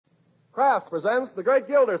Kraft presents The Great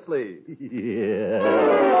Gildersleeve. The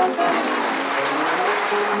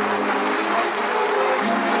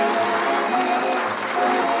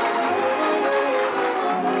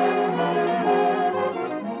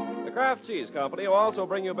Kraft Cheese Company will also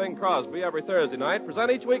bring you Bing Crosby every Thursday night.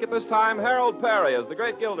 Present each week at this time Harold Perry as The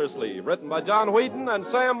Great Gildersleeve, written by John Whedon and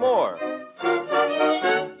Sam Moore.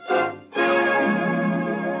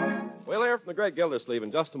 We'll hear from The Great Gildersleeve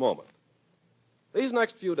in just a moment. These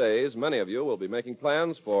next few days, many of you will be making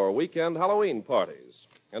plans for weekend Halloween parties.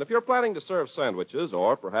 And if you're planning to serve sandwiches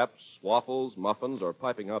or perhaps waffles, muffins, or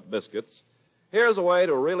piping hot biscuits, here's a way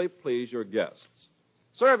to really please your guests.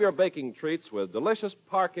 Serve your baking treats with delicious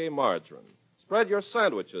Parquet margarine. Spread your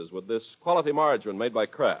sandwiches with this quality margarine made by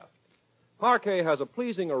Kraft. Parquet has a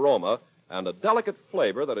pleasing aroma and a delicate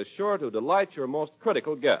flavor that is sure to delight your most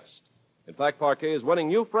critical guest. In fact, Parquet is winning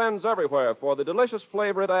new friends everywhere for the delicious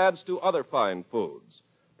flavor it adds to other fine foods.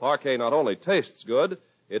 Parquet not only tastes good,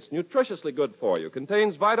 it's nutritiously good for you,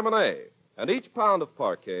 contains vitamin A, and each pound of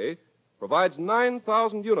Parquet provides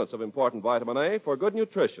 9,000 units of important vitamin A for good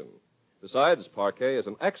nutrition. Besides, Parquet is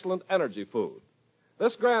an excellent energy food.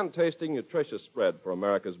 This grand-tasting, nutritious spread for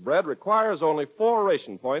America's bread requires only 4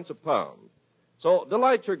 ration points a pound. So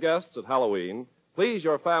delight your guests at Halloween. Please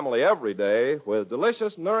your family every day with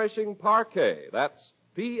delicious, nourishing Parquet. That's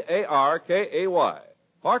P-A-R-K-A-Y.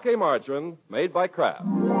 Parquet margarine made by Kraft.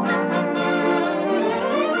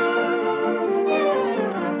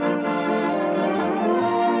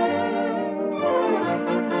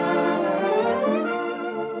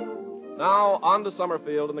 Now, on to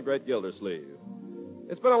Summerfield and the Great Gildersleeve.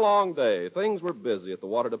 It's been a long day. Things were busy at the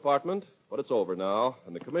water department, but it's over now,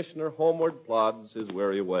 and the commissioner homeward plods his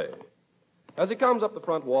weary way. As he comes up the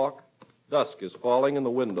front walk, dusk is falling and the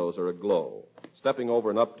windows are aglow. Stepping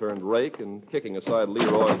over an upturned rake and kicking aside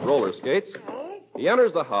Leroy's roller skates, he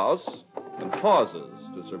enters the house and pauses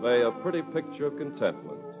to survey a pretty picture of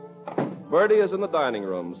contentment. Bertie is in the dining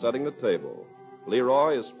room setting the table.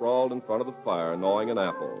 Leroy is sprawled in front of the fire gnawing an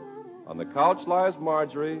apple. On the couch lies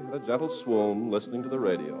Marjorie in a gentle swoon listening to the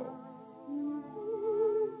radio.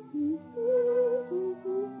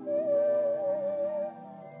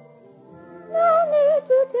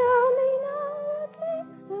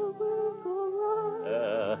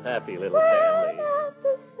 Happy little family. At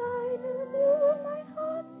the sight of you, my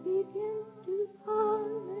heart begins to hum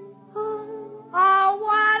and hum. Oh,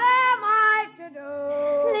 what am I to do?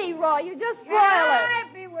 Leroy, you just spoil Can it. I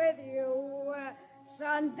be with you?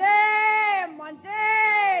 Sunday,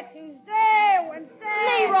 Monday, Tuesday, Wednesday.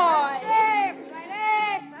 Leroy. Thursday,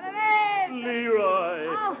 Friday, Saturday. Leroy.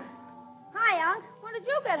 Oh, hi, Unc. When did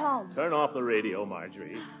you get home? Turn off the radio,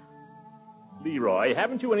 Marjorie. Leroy,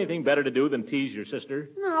 haven't you anything better to do than tease your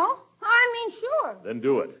sister? No, I mean sure. Then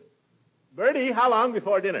do it. Bertie, how long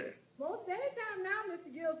before dinner? Most any time now,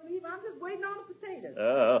 Mr. Gilsleeve. I'm just waiting on the potatoes.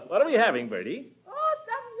 What are we having, Bertie? Oh,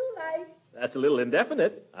 something you like. That's a little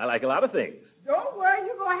indefinite. I like a lot of things. Don't worry,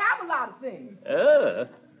 you're going to have a lot of things. Well,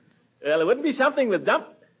 it wouldn't be something with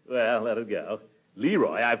Well, let it go.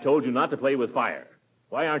 Leroy, I've told you not to play with fire.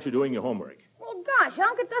 Why aren't you doing your homework? Well, gosh,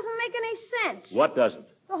 Unc, it doesn't make any sense. What doesn't?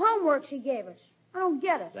 The homework she gave us. I don't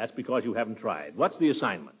get it. That's because you haven't tried. What's the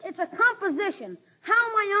assignment? It's a composition.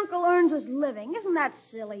 How my uncle earns his living. Isn't that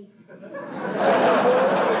silly?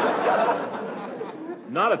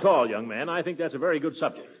 Not at all, young man. I think that's a very good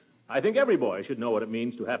subject. I think every boy should know what it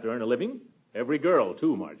means to have to earn a living. Every girl,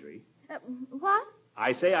 too, Marjorie. What?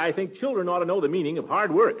 I say I think children ought to know the meaning of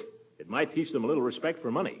hard work. It might teach them a little respect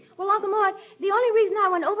for money. Well, Uncle Mort, the only reason I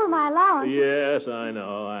went over my allowance... Yes, I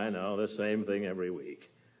know. The same thing every week.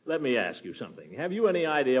 Let me ask you something. Have you any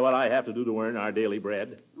idea what I have to do to earn our daily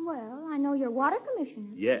bread? Well, I know you're water commissioner.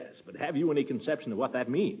 Yes, but have you any conception of what that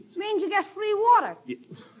means? It means you get free water.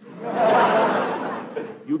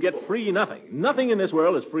 You get free nothing. Nothing in this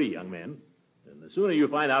world is free, young men. And the sooner you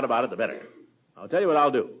find out about it, the better. I'll tell you what I'll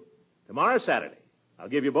do. Tomorrow's Saturday. I'll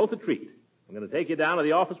give you both a treat. I'm going to take you down to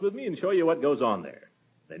the office with me and show you what goes on there.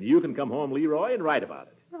 Then you can come home, Leroy, and write about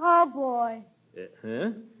it. Oh, boy. Huh?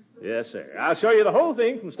 Yes, sir. I'll show you the whole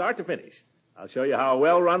thing from start to finish. I'll show you how a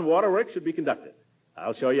well-run waterworks should be conducted.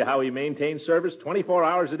 I'll show you how we maintain service 24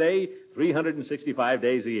 hours a day, 365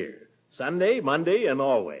 days a year. Sunday, Monday, and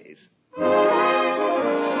always.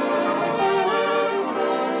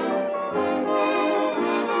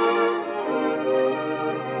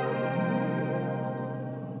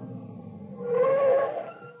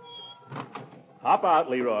 Hop out,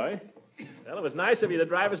 Leroy. Well, it was nice of you to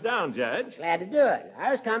drive us down, Judge. Glad to do it.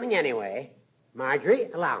 I was coming anyway. Marjorie,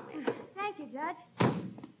 allow me. Thank you, Judge.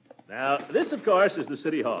 Now, this, of course, is the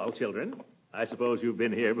City Hall, children. I suppose you've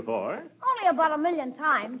been here before. Only about 1,000,000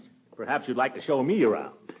 times. perhaps you'd like to show me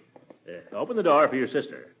around. Open the door for your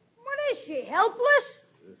sister. What is she, helpless?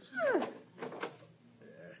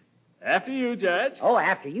 After you, Judge. Oh,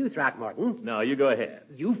 after you, Throckmorton. No, you go ahead.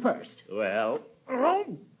 You first. Well,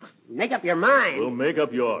 Make up your mind. we'll make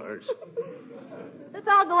up yours. Let's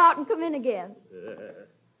all go out and come in again.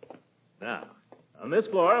 Now, on this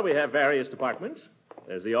floor, we have various departments.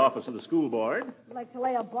 There's the office of the school board. I'd like to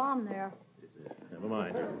lay a bomb there. Never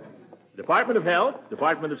mind. Department of Health,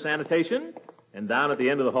 Department of Sanitation, and down at the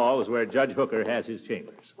end of the hall is where Judge Hooker has his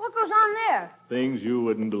chambers. What goes on there? Things you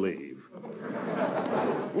wouldn't believe.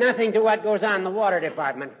 Nothing to what goes on in the water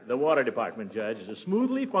department. The Water Department, Judge, is a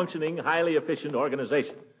smoothly functioning, highly efficient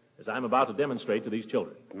organization, as I'm about to demonstrate to these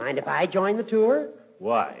children. Mind if I join the tour?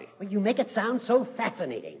 Why? Well, you make it sound so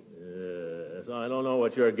fascinating. I don't know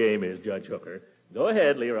what your game is, Judge Hooker. Go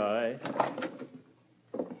ahead, Leroy.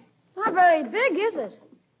 Not very big, is it?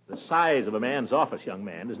 The size of a man's office, young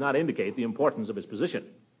man, does not indicate the importance of his position.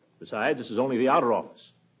 Besides, this is only the outer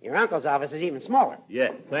office. Your uncle's office is even smaller. Yeah,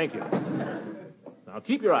 thank you. Now,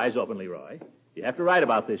 keep your eyes open, Leroy. You have to write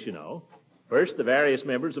about this, you know. First, the various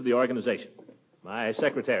members of the organization. My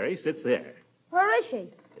secretary sits there. Where is she?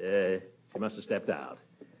 She must have stepped out.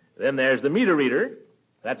 Then there's the meter reader.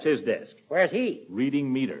 That's his desk. Where's he?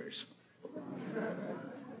 Reading meters.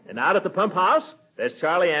 And out at the pump house, there's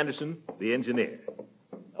Charlie Anderson, the engineer.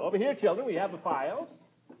 Over here, children, we have the files.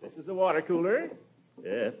 This is the water cooler,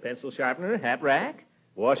 pencil sharpener, hat rack,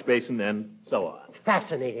 wash basin, and so on.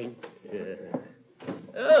 Fascinating.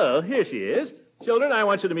 Oh, here she is. Children, I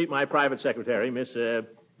want you to meet my private secretary,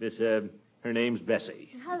 her name's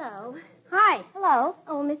Bessie. Hello. Hi. Hello.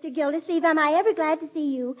 Oh, Mr. Gildersleeve, am I ever glad to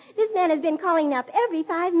see you. This man has been calling up every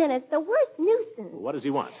 5 minutes. The worst nuisance. What does he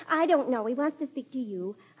want? I don't know. He wants to speak to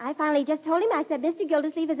you. I finally just told him, I said, Mr.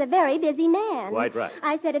 Gildersleeve is a very busy man. Quite right.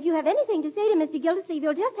 I said, if you have anything to say to Mr. Gildersleeve,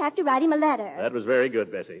 you'll just have to write him a letter. That was very good,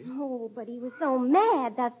 Bessie. Oh, but he was so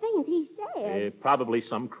mad, the things he said. Probably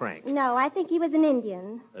some crank. No, I think he was an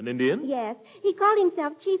Indian. An Indian? Yes. He called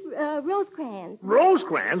himself Chief Rosecrans.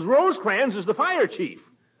 Rosecrans? Rosecrans is the fire chief.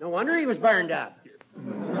 No wonder he was burned up.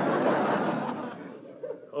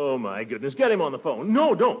 Oh, my goodness. Get him on the phone.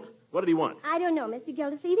 No, don't. What did he want? I don't know, Mr.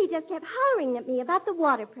 Gildersleeve. He just kept hollering at me about the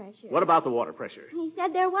water pressure. What about the water pressure? He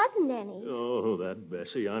said there wasn't any. Oh, that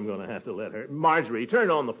Bessie. I'm going to have to let her. Marjorie, turn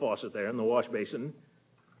on the faucet there in the wash basin.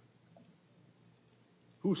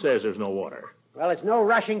 Who says there's no water? Well, it's no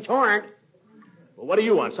rushing torrent. Well, what do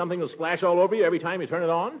you want? Something will splash all over you every time you turn it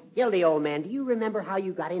on? Gildy, old man, do you remember how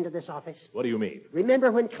you got into this office? What do you mean?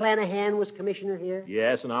 Remember when Clanahan was commissioner here?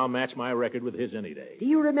 Yes, and I'll match my record with his any day. Do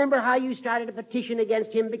you remember how you started a petition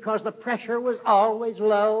against him because the pressure was always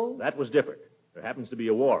low? That was different. There happens to be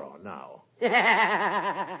a war on now.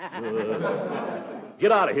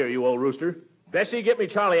 Get out of here, you old rooster. Bessie, get me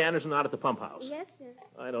Charlie Anderson out at the pump house. Yes, sir.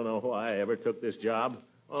 I don't know why I ever took this job.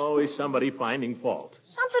 Always somebody finding fault.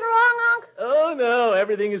 Something wrong, Unc? Oh, no,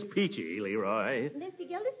 everything is peachy, Leroy. Mr.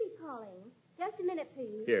 Gildersleeve calling. Just a minute,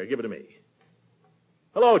 please. Here, give it to me.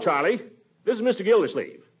 Hello, Charlie. This is Mr.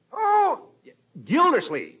 Gildersleeve. Oh,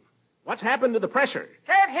 Gildersleeve? What's happened to the pressure?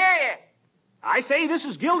 can't hear you. I say this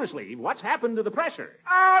is Gildersleeve. What's happened to the pressure?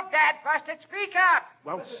 Oh, Dad busted, speak up.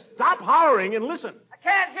 Well, stop hollering and listen. I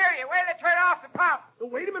can't hear you. Wait till they turn off the pump. Oh,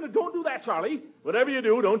 wait a minute. Don't do that, Charlie. Whatever you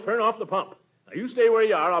do, don't turn off the pump. Now, you stay where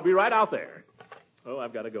you are. I'll be right out there. Oh,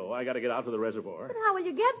 I've got to go. I got to get out to the reservoir. But how will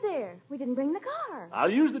you get there? We didn't bring the car.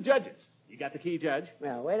 I'll use the judges. You got the key, Judge?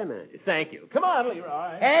 Well, wait a minute. Thank you. Come on,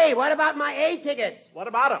 Leroy. Hey, what about my A tickets? What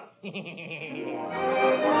about them?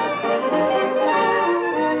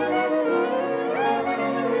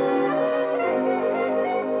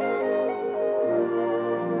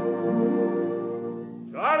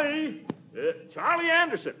 Charlie! Charlie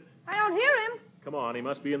Anderson. I don't hear him. Come on, he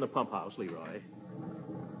must be in the pump house, Leroy.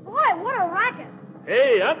 Boy, what a racket.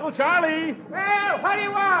 Hey, Uncle Charlie! Well, what do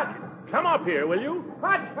you want? Come up here, will you?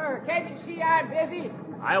 What for? Can't you see I'm busy?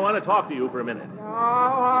 I want to talk to you for a minute. Oh,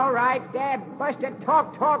 all right, Dad busted.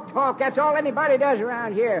 Talk. That's all anybody does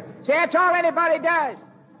around here. Say, that's all anybody does.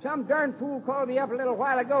 Some darn fool called me up a little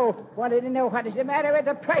while ago. Wanted to know what is the matter with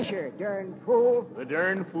the pressure. Darn fool. The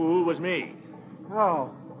darn fool was me.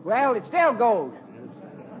 Oh, well, it still goes.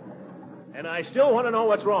 And I still want to know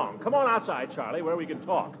what's wrong. Come on outside, Charlie, where we can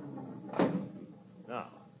talk. Now,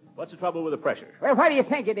 what's the trouble with the pressure? Well, what do you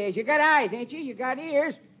think it is? You got eyes, ain't you? You got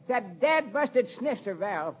ears. It's that dad-busted snifter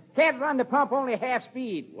valve. Can't run the pump only half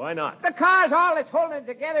speed. Why not? Because all that's holding it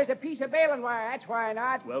together is a piece of baling wire. That's why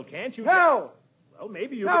not. Well, can't you... No. Well,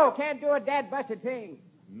 maybe you... No, can't do a dad-busted thing.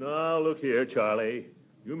 No, look here, Charlie.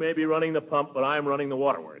 You may be running the pump, but I'm running the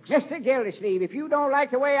waterworks. Mr. Gildersleeve, if you don't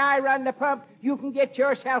like the way I run the pump, you can get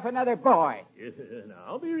yourself another boy.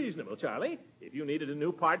 Now, be reasonable, Charlie. If you needed a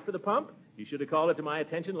new part for the pump, you should have called it to my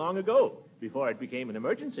attention long ago, before it became an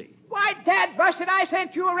emergency. Why, Dad busted, I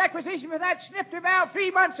sent you a requisition for that snifter valve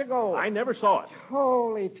 3 months ago. I never saw it.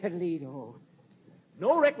 Holy Toledo.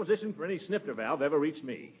 No requisition for any snifter valve ever reached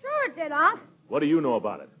me. Sure it did, Unc. What do you know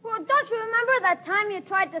about it? Well, don't you remember that time you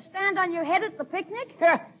tried to stand on your head at the picnic?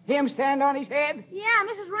 Him stand on his head? Yeah,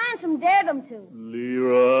 Mrs. Ransom dared him to.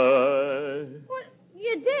 Leroy. Well,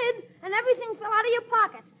 you did, and everything fell out of your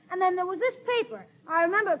pockets. And then there was this paper. I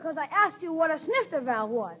remember because I asked you what a snifter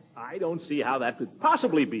valve was. I don't see how that could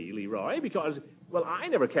possibly be, Leroy, because, well, I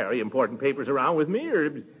never carry important papers around with me,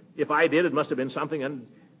 or if I did, it must have been something, and,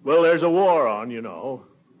 well, there's a war on, you know.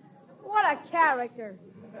 What a character.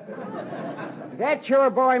 That's your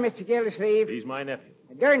boy, Mr. Gildersleeve. He's my nephew.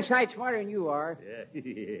 A darn sight smarter than you are.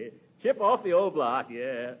 Yeah. Chip off the old block,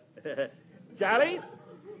 yeah. Charlie,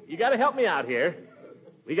 you got to help me out here.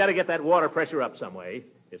 We got to get that water pressure up some way.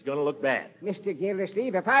 It's going to look bad. Mr.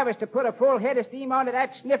 Gildersleeve, if I was to put a full head of steam onto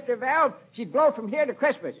that snifter valve, she'd blow from here to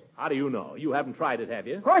Christmas. How do you know? You haven't tried it, have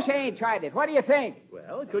you? Of course I ain't tried it. What do you think?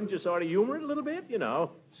 Well, couldn't you sort of humor it a little bit? You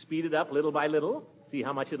know, speed it up little by little, see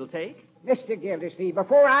how much it'll take? Mr. Gildersleeve,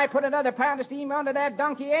 before I put another pound of steam onto that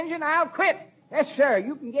donkey engine, I'll quit. Yes, sir.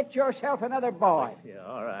 You can get yourself another boy. Yeah,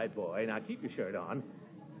 all right, boy. Now keep your shirt on.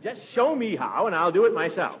 Just show me how, and I'll do it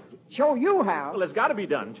myself. Show you how? Well, it's got to be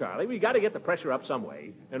done, Charlie. We got to get the pressure up some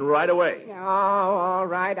way, and right away. Oh, all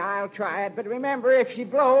right. I'll try it. But remember, if she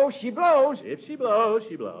blows, she blows. If she blows,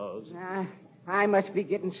 she blows. I must be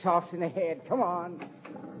getting soft in the head. Come on.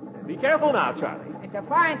 Be careful now, Charlie. It's a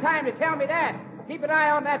fine time to tell me that. Keep an eye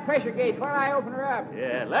on that pressure gauge while I open her up.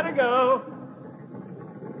 Yeah, let her go.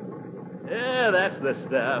 Yeah, that's the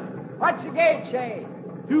stuff. What's the gauge say?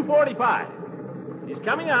 245. He's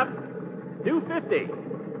coming up. 250.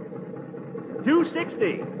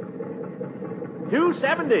 260.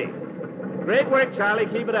 270. Great work, Charlie.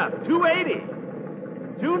 Keep it up. 280.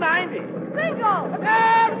 290. Bingo!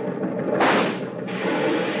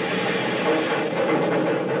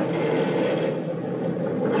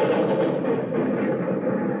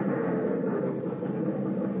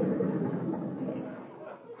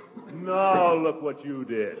 Now look what you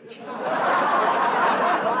did.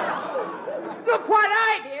 Look what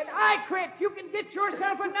I did. I quit. You can get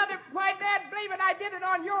yourself another. Why, Dad, believe it, I did it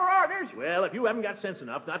on your orders. Well, if you haven't got sense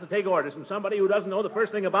enough not to take orders from somebody who doesn't know the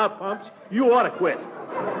first thing about pumps, you ought to quit.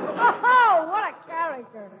 Oh, what a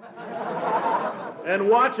character. And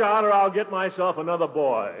watch out or I'll get myself another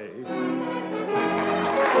boy.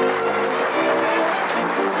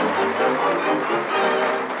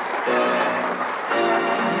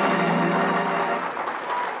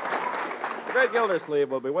 The great Gildersleeve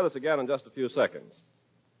will be with us again in just a few seconds.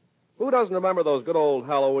 Who doesn't remember those good old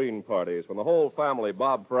Halloween parties when the whole family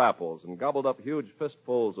bobbed for apples and gobbled up huge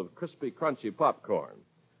fistfuls of crispy, crunchy popcorn?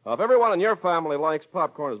 Now, if everyone in your family likes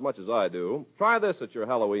popcorn as much as I do, try this at your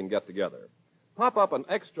Halloween get-together. Pop up an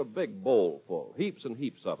extra big bowl full, heaps and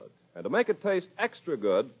heaps of it. And to make it taste extra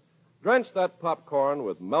good, drench that popcorn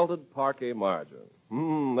with melted Parquet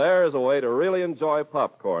margarine. There's a way to really enjoy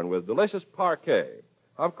popcorn with delicious Parquet.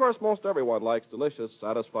 Of course, most everyone likes delicious,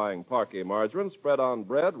 satisfying Parquet margarine spread on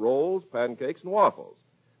bread, rolls, pancakes, and waffles.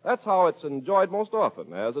 That's how it's enjoyed most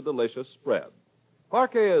often, as a delicious spread.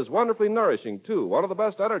 Parquet is wonderfully nourishing, too, one of the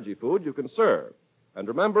best energy food you can serve. And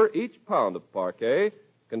remember, each pound of Parquet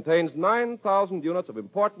contains 9,000 units of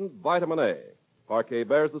important vitamin A. Parquet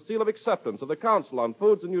bears the seal of acceptance of the Council on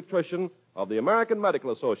Foods and Nutrition of the American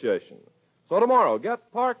Medical Association. So tomorrow,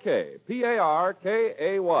 get Parquet,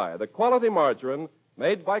 P-A-R-K-A-Y, the quality margarine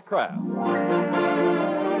made by Kraft.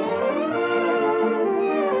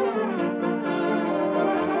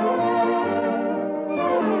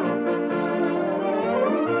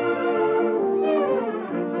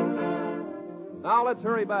 Now let's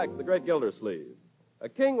hurry back to the great Gildersleeve. A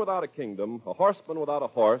king without a kingdom, a horseman without a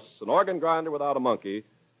horse, an organ grinder without a monkey.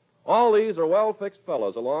 All these are well-fixed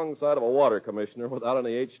fellows alongside of a water commissioner without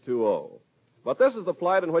any H2O. But this is the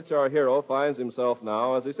plight in which our hero finds himself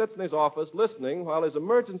now as he sits in his office listening while his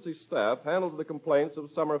emergency staff handles the complaints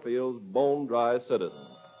of Summerfield's bone-dry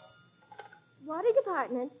citizens. Water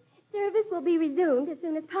department. Service will be resumed as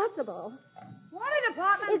soon as possible. Water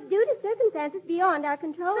department. It's due to circumstances beyond our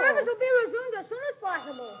control. Service will be resumed as soon as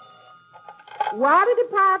possible. Water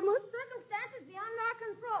department. Circumstances beyond our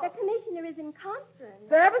control. The commissioner is in conference.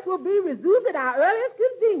 Service will be resumed at our earliest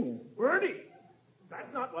convenience. Bertie,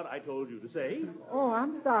 that's not what I told you to say. Oh,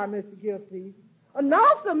 I'm sorry, Mr. Gilsleeve. No,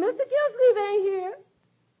 sir, Mr. Gilsleeve ain't here.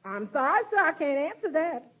 I'm sorry, sir. I can't answer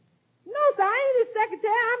that. No, sir. I ain't his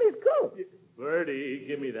secretary. I'm his cook. Bertie,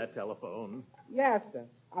 give me that telephone. Yes, sir.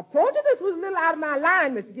 I told you this was a little out of my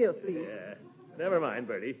line, Mr. Gilsleeve. Yeah. Never mind,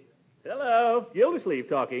 Bertie. Hello. Gildersleeve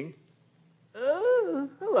talking. Oh,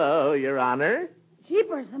 hello, Your Honor.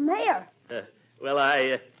 Jeepers, the mayor. Well,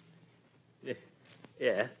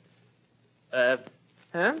 yeah.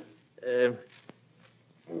 Huh?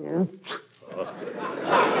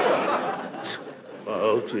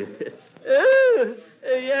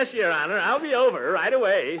 Yes, Your Honor. I'll be over right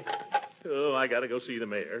away. Oh, I gotta go see the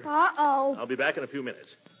mayor. Uh-oh. I'll be back in a few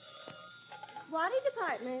minutes. Water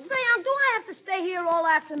department. Say, do I have to stay here all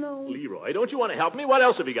afternoon? Leroy, don't you want to help me? What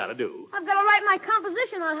else have you got to do? I've got to write my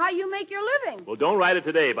composition on how you make your living. Well, don't write it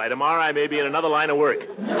today. By tomorrow, I may be in another line of work.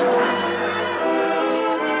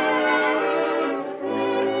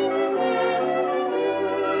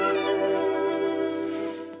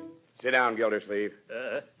 Sit down, Gildersleeve.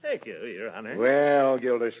 Thank you, Your Honor. Well,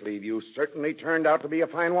 Gildersleeve, you certainly turned out to be a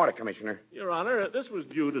fine water commissioner. Your Honor, this was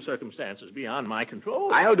due to circumstances beyond my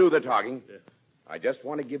control. I'll do the talking. I just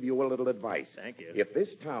want to give you a little advice. Thank you. If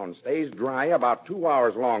this town stays dry about 2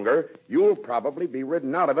 hours longer, you'll probably be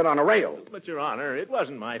ridden out of it on a rail. But, Your Honor, it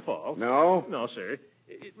wasn't my fault. No? No, sir.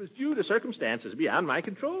 It was due to circumstances beyond my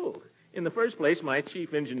control. In the first place, my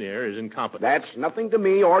chief engineer is incompetent. That's nothing to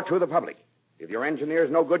me or to the public. If your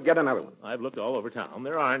engineer's no good, get another one. I've looked all over town.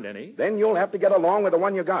 There aren't any. Then you'll have to get along with the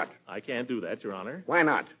one you got. I can't do that, Your Honor. Why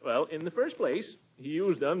not? Well, in the first place, he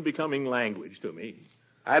used unbecoming language to me.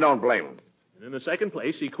 I don't blame him. And in the second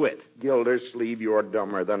place, he quit. Gildersleeve, you're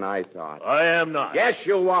dumber than I thought. I am not. Yes,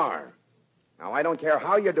 you are. Now, I don't care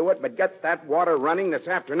how you do it, but get that water running this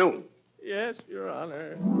afternoon. Yes, Your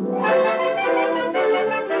Honor.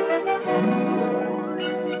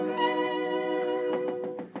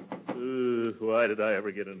 Why did I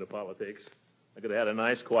ever get into politics? I could have had a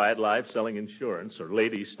nice, quiet life selling insurance or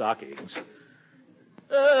ladies' stockings.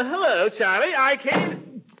 Hello, Charlie. I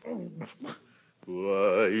came... Who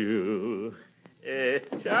are you?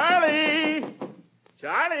 Charlie!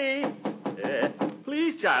 Charlie!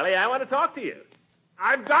 Please, Charlie, I want to talk to you.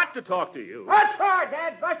 I've got to talk to you. What for,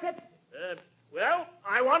 Dad Busted? Well,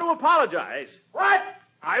 I want to apologize. What?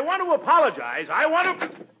 I want to apologize. I want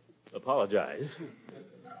to... Apologize?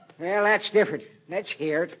 Well, that's different. Let's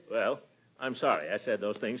hear it. Well, I'm sorry I said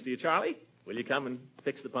those things to you, Charlie. Will you come and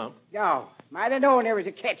fix the pump? No, might have known there was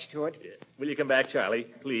a catch to it. Yeah. Will you come back, Charlie,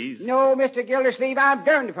 please? No, Mr. Gildersleeve, I'm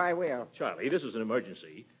darned if I will. Charlie, this is an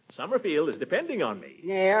emergency. Summerfield is depending on me.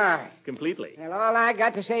 Yeah. Completely. Well, all I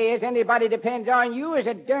got to say is anybody depends on you is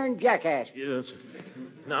a darn jackass. Yes.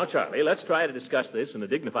 Now, Charlie, let's try to discuss this in a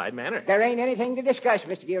dignified manner. There ain't anything to discuss,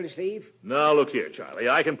 Mr. Gildersleeve. Now, look here, Charlie.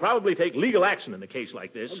 I can probably take legal action in a case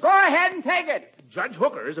like this. Well, go ahead and take it. Judge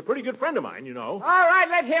Hooker is a pretty good friend of mine, you know. All right,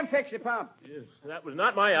 let him fix the pump. Yes, that was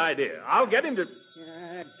not my idea. I'll get him to...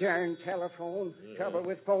 Darn telephone. Yeah. Trouble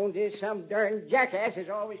with phones is some darn jackass is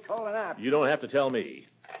always calling up. You don't have to tell me.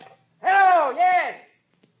 Hello, yes.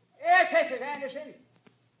 Yes, this is Anderson.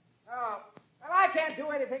 Oh, well, I can't do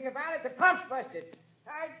anything about it. The pump's busted.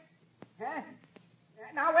 Huh?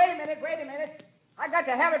 Now, wait a minute. I got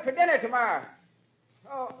to have it for dinner tomorrow.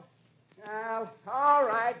 Oh, well, all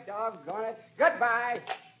right, doggone it. Goodbye.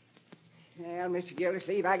 Well, Mr.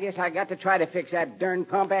 Gildersleeve, I guess I got to try to fix that darn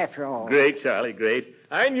pump after all. Great, Charlie, great.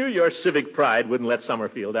 I knew your civic pride wouldn't let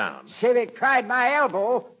Summerfield down. Civic pride my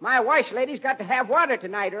elbow. My wife's lady's got to have water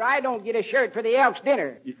tonight, or I don't get a shirt for the Elks'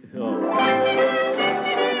 dinner.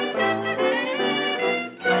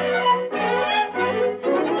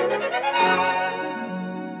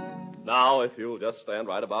 Now, if you'll just stand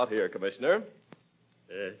right about here, Commissioner.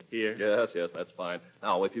 Here? Yes, that's fine.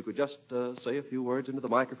 Now, if you could just say a few words into the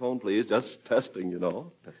microphone, please. Just testing, you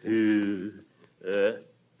know.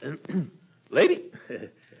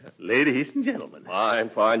 Ladies and gentlemen.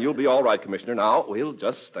 Fine. You'll be all right, Commissioner. Now, we'll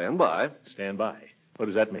just stand by. Stand by? What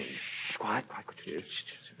does that mean? Shh, quiet.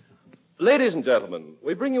 Ladies and gentlemen,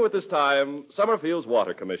 we bring you at this time Summerfield's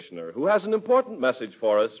Water Commissioner, who has an important message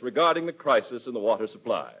for us regarding the crisis in the water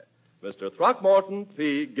supply. Mr. Throckmorton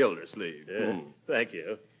P. Gildersleeve. Thank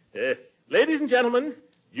you. Ladies and gentlemen,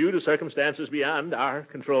 due to circumstances beyond our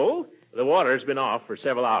control, the water's been off for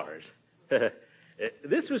several hours.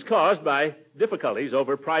 This was caused by difficulties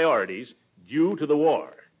over priorities due to the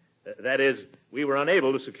war. That is, we were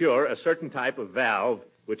unable to secure a certain type of valve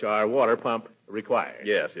which our water pump required.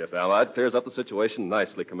 Yes. Now, that clears up the situation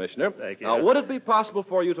nicely, Commissioner. Thank you. Now, would it be possible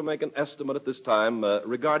for you to make an estimate at this time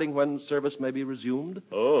regarding when service may be resumed?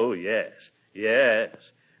 Oh, yes.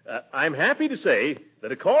 I'm happy to say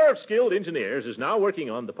that a corps of skilled engineers is now working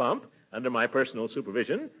on the pump under my personal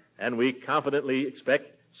supervision, and we confidently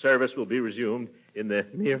expect Service will be resumed in the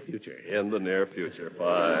near future. In the near future.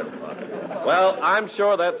 Fine. Well, I'm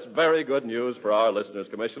sure that's very good news for our listeners,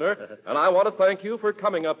 Commissioner. And I want to thank you for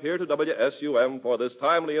coming up here to WSUM for this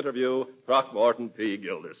timely interview, Throckmorton P.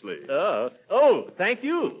 Gildersleeve. Thank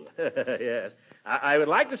you. Yes. I would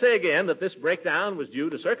like to say again that this breakdown was due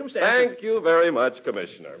to circumstances. Thank you very much,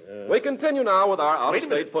 Commissioner. We continue now with our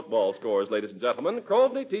out-of-state football scores, ladies and gentlemen.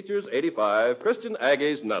 Crosby Teachers 85, Christian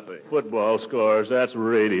Aggies nothing. Football scores, that's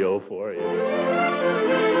radio for you.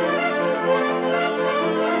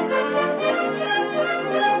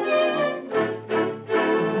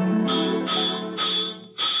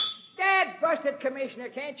 Commissioner,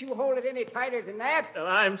 can't you hold it any tighter than that?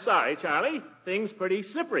 I'm sorry, Charlie. Thing's pretty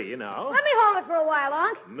slippery, you know. Let me hold it for a while,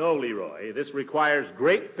 Unc. No, Leroy. This requires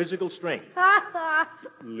great physical strength. Ha ha.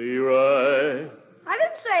 Leroy. I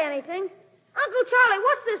didn't say anything. Uncle Charlie,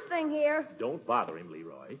 what's this thing here? Don't bother him,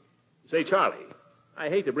 Leroy. Say, Charlie, I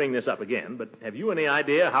hate to bring this up again, but have you any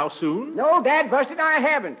idea how soon? No, Dad busted, I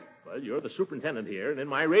haven't. Well, you're the superintendent here, and in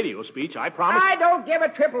my radio speech, I promised... I don't give a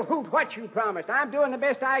triple hoot what you promised. I'm doing the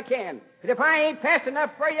best I can. But if I ain't fast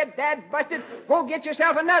enough for you, Dad busted, go get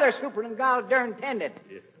yourself another superintendent.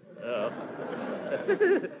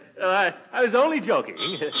 I was only joking.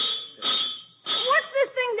 What's this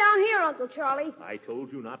thing down here, Uncle Charlie? I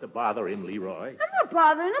told you not to bother him, Leroy. I'm not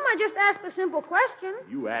bothering him. I just asked a simple question.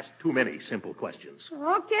 You asked too many simple questions.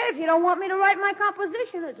 Okay, if you don't want me to write my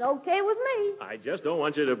composition, it's okay with me. I just don't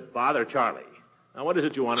want you to bother Charlie. Now, what is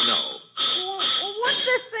it you want to know? Well, what's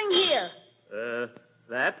this thing here?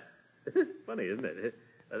 That? Funny, isn't it?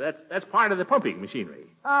 That's part of the pumping machinery.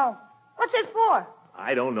 Oh. What's it for?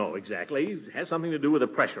 I don't know exactly. It has something to do with the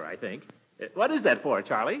pressure, I think. What is that for,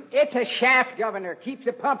 Charlie? It's a shaft, Governor. Keeps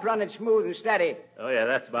the pump running smooth and steady. Oh, yeah,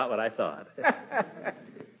 that's about what I thought.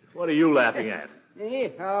 What are you laughing at?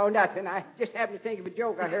 Oh, nothing. I just happened to think of a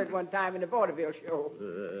joke I heard one time in the vaudeville show.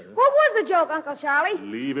 What was the joke, Uncle Charlie?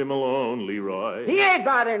 Leave him alone, Leroy. He ain't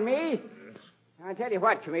bothering me. I'll tell you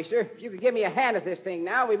what, Commissioner. If you could give me a hand at this thing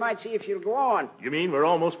now, we might see if she'll go on. You mean we're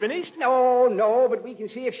almost finished? No, but we can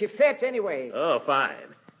see if she fits anyway. Oh,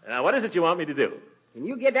 fine. Now, what is it you want me to do? Can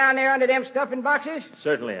you get down there under them stuffing boxes?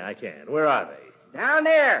 Certainly I can. Where are they? Down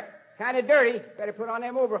there. Kind of dirty. Better put on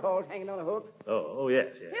them overalls hanging on the hook. Oh, yes.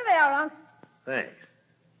 Here they are, Unc. Thanks.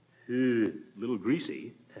 A little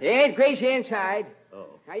greasy. They ain't greasy inside. Oh.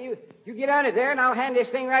 Now, you get under there, and I'll hand this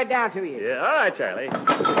thing right down to you. Yeah, all right, Charlie.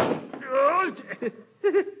 Oh,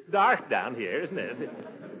 dark down here, isn't it?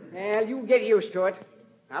 Well, you get used to it.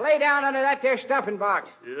 Now, lay down under that there stuffing box.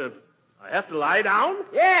 I have to lie down?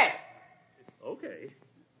 Yes. Okay.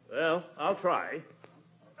 Well, I'll try.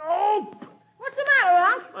 Oh! What's the matter,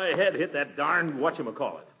 Unc? My head hit that darn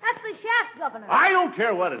whatchamacallit. That's the shaft, Governor. I don't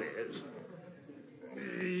care what it is.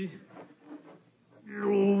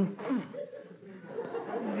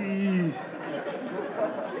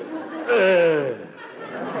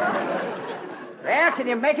 Well, can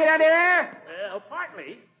you make it under there? Well,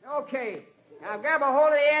 partly. Okay. Now grab a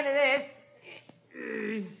hold of the end of this.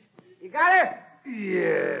 You got her?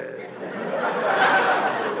 Yeah.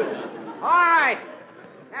 All right.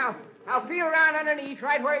 Now feel around underneath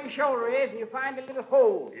right where your shoulder is, and you find a little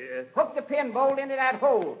hole. Yeah. Hook the pin bolt into that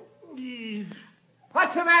hole.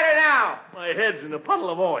 What's the matter now? My head's in a puddle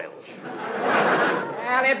of oil.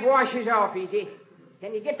 Well, it washes off easy.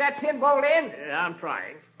 Can you get that pin bolt in? Yeah, I'm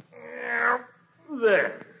trying.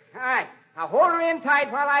 There. All right. Now hold her in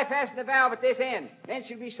tight while I fasten the valve at this end. Then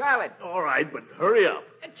she'll be solid. All right, but hurry up.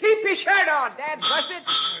 Keep your shirt on, Dad. Busted.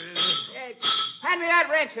 Hand me that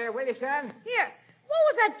wrench there, will you, son? Here. What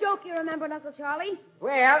was that joke you remembered, Uncle Charlie?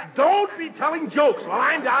 Well, Don't be telling jokes while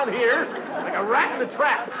I'm down here like a rat in a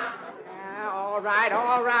trap. all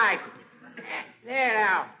right. There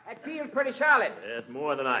now. That feels pretty solid. That's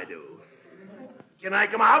more than I do. Can I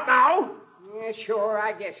come out now? Yeah, sure,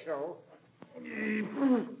 I guess so.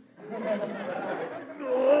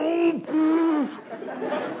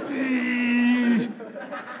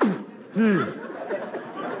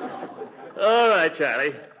 All right,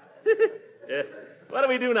 Charlie. What do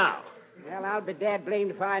we do now? Well, I'll be dad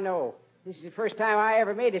blamed if I know. This is the first time I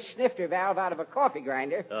ever made a snifter valve out of a coffee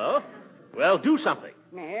grinder. Oh? Well, do something.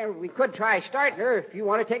 Yeah, we could try starting her if you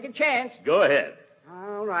want to take a chance. Go ahead.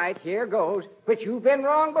 All right, here goes. But you've been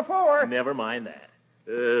wrong before. Never mind that.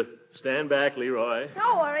 Stand back, Leroy.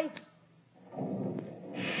 Don't worry.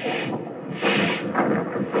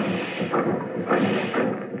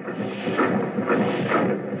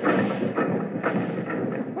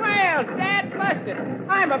 Well, Dad busted.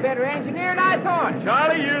 I'm a better engineer than I thought.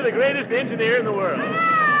 Charlie, you're the greatest engineer in the world.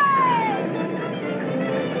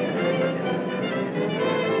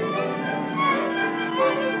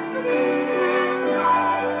 Hooray!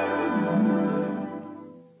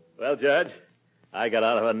 Well, Judge, I got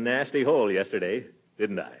out of a nasty hole yesterday,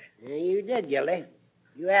 didn't I? Yeah, you did, Gildy.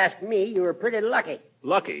 You asked me, you were pretty lucky.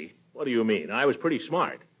 Lucky? What do you mean? I was pretty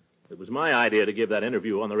smart. It was my idea to give that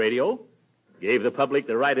interview on the radio. Gave the public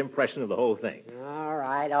the right impression of the whole thing. All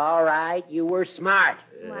right. You were smart.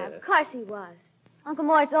 Why, of course he was. Uncle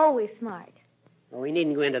Mort's always smart. Well, we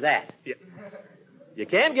needn't go into that. You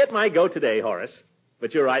can't get my goat today, Horace.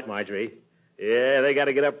 But you're right, Marjorie. Yeah, they got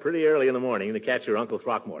to get up pretty early in the morning to catch your Uncle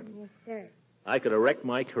Throckmorton. Yes, sir. I could have wrecked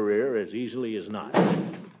my career as easily as not.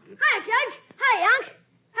 Hi, Judge. Hi, Unc.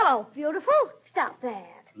 Hello, beautiful. Stop that.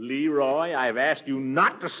 Leroy, I've asked you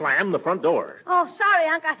not to slam the front door. Oh, sorry,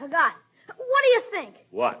 Unc, I forgot. What do you think?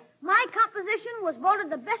 What? My composition was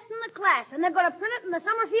voted the best in the class, and they're going to print it in the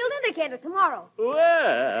Summerfield Indicator tomorrow.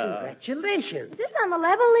 Well. Congratulations. Is this on the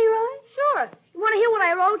level, Leroy? Sure. You want to hear what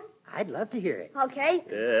I wrote? I'd love to hear it. Okay.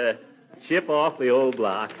 Chip off the old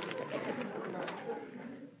block.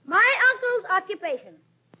 My uncle's occupation.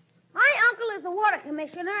 My uncle is the water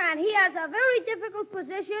commissioner, and he has a very difficult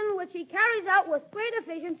position which he carries out with great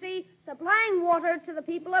efficiency, supplying water to the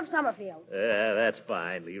people of Summerfield. That's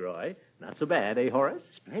fine, Leroy. Not so bad, eh, Horace?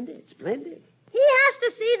 Splendid. He has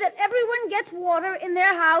to see that everyone gets water in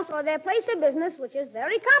their house or their place of business, which is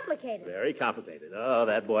very complicated. Very complicated. Oh,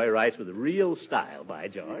 that boy writes with real style, by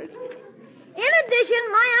George. In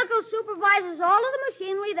addition, my uncle supervises all of the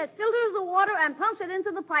machinery that filters the water and pumps it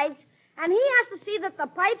into the pipes, and he has to see that the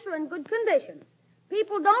pipes are in good condition.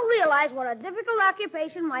 People don't realize what a difficult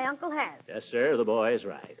occupation my uncle has. Yes, sir, the boy is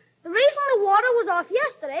right. The reason the water was off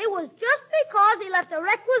yesterday was just because he left a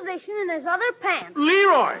requisition in his other pants.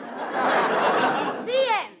 Leroy! The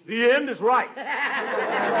end. The end is right.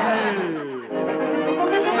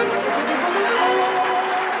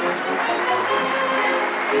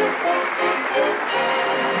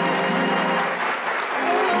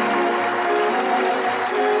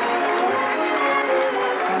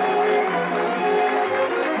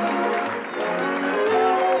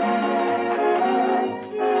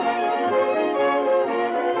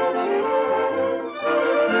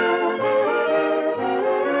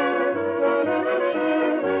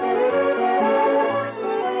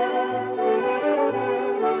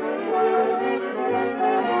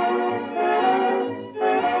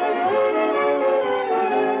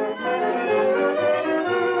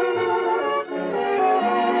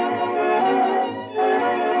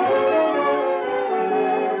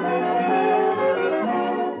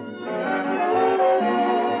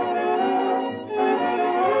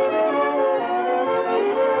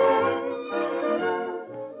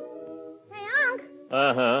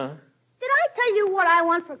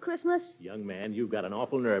 For Christmas? Young man, you've got an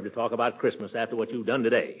awful nerve to talk about Christmas after what you've done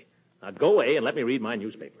today. Now go away and let me read my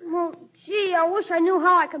newspaper. Well, gee, I wish I knew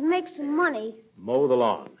how I could make some money. Mow the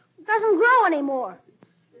lawn. It doesn't grow anymore.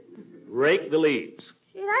 Rake the leaves.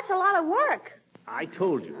 Gee, that's a lot of work. I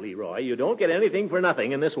told you, Leroy, you don't get anything for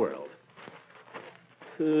nothing in this world.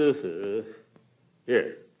 Here,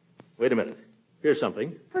 wait a minute. Here's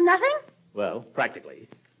something. For nothing? Well, practically.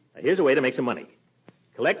 Now, here's a way to make some money.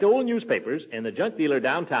 Collect old newspapers, and the junk dealer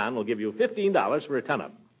downtown will give you $15 for a ton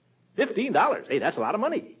of them. $15? Hey, that's a lot of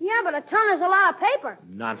money. Yeah, but a ton is a lot of paper.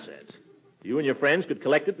 Nonsense. You and your friends could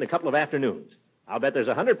collect it in a couple of afternoons. I'll bet there's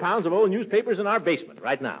 100 pounds of old newspapers in our basement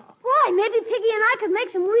right now. Boy, maybe Piggy and I could make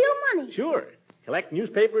some real money. Sure. Collect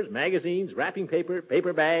newspapers, magazines, wrapping paper,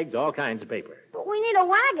 paper bags, all kinds of paper. But we need a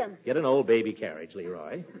wagon. Get an old baby carriage,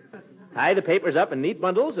 Leroy. Tie the papers up in neat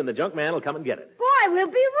bundles, and the junk man will come and get it. Boy,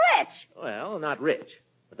 we'll be rich. Well, not rich.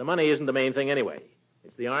 But the money isn't the main thing anyway.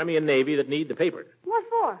 It's the Army and Navy that need the paper. What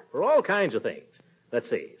for? For all kinds of things. Let's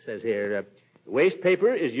see. It says here, waste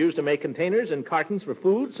paper is used to make containers and cartons for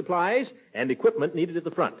food, supplies, and equipment needed at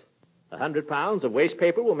the front. 100 pounds of waste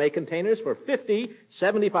paper will make containers for 50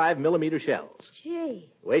 75-millimeter shells. Gee.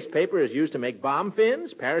 Waste paper is used to make bomb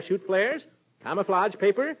fins, parachute flares, camouflage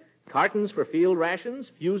paper, cartons for field rations,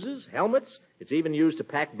 fuses, helmets. It's even used to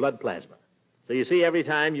pack blood plasma. So you see, every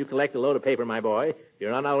time you collect a load of paper, my boy,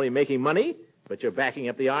 you're not only making money, but you're backing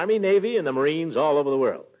up the Army, Navy, and the Marines all over the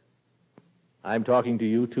world. I'm talking to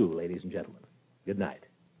you, too, ladies and gentlemen. Good night.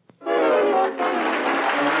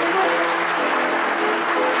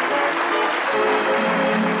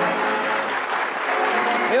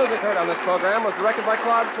 Music heard on this program was directed by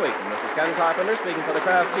Claude Sweeten. This is Ken Carpenter speaking for the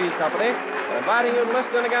Kraft Cheese Company and inviting you to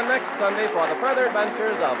listen in again next Sunday for the further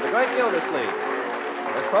adventures of the Great Gildersleeve.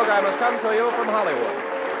 This program has come to you from Hollywood.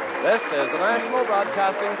 This is the National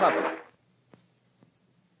Broadcasting Company.